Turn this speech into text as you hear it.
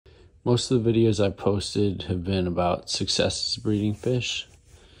Most of the videos I posted have been about successes breeding fish,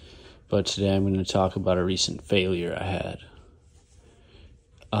 but today I'm going to talk about a recent failure I had.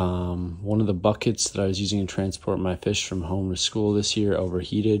 One of the buckets that I was using to transport my fish from home to school this year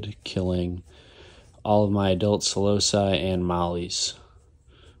overheated, killing all of my adult Silosi and mollies.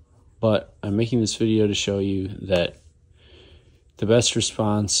 But I'm making this video to show you that the best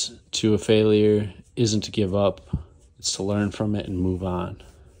response to a failure isn't to give up, it's to learn from it and move on.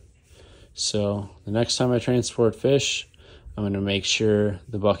 So the next time I transport fish, I'm going to make sure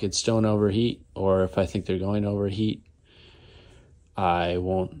the buckets don't overheat, or if I think they're going to overheat, I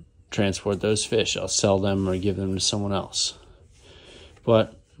won't transport those fish. I'll sell them or give them to someone else.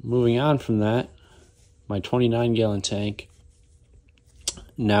 But moving on from that, my 29-gallon tank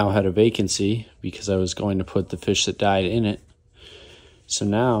now had a vacancy because I was going to put the fish that died in it. So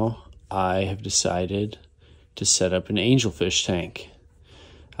now I have decided to set up an angelfish tank.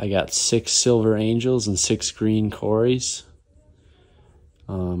 I got 6 silver angels and 6 green cories.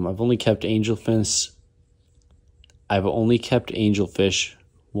 I've only kept angelfish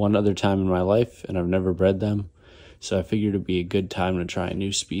one other time in my life, and I've never bred them, so I figured it'd be a good time to try a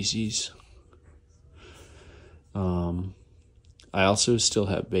new species. I also still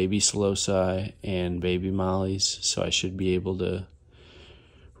have baby Silosi and baby mollies, so I should be able to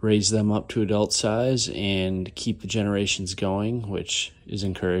raise them up to adult size and keep the generations going, which is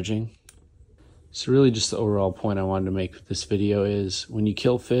encouraging. So really just the overall point I wanted to make with this video is when you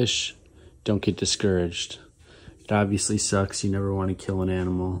kill fish, don't get discouraged. It obviously sucks, you never want to kill an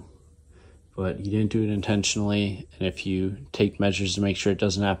animal, but you didn't do it intentionally, and if you take measures to make sure it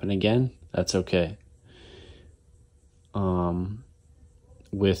doesn't happen again, that's okay.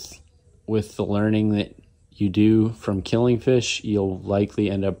 With the learning that you do from killing fish, you'll likely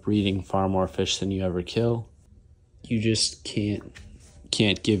end up breeding far more fish than you ever kill. You just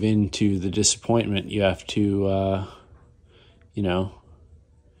can't give in to the disappointment. You have to,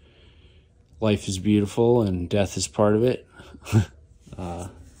 life is beautiful and death is part of it.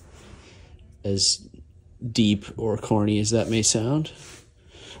 As deep or corny as that may sound.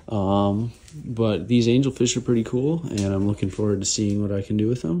 But these angelfish are pretty cool, and I'm looking forward to seeing what I can do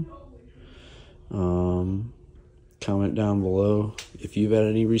with them. Comment down below if you've had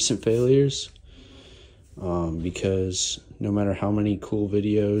any recent failures, because no matter how many cool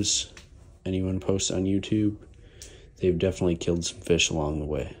videos anyone posts on YouTube, they've definitely killed some fish along the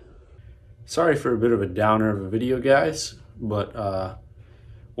way. Sorry for a bit of a downer of a video, guys, but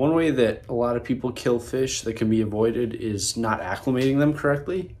one way that a lot of people kill fish that can be avoided is not acclimating them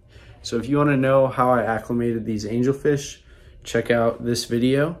correctly. So if you want to know how I acclimated these angelfish, check out this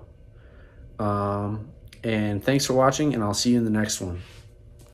video. And thanks for watching, and I'll see you in the next one.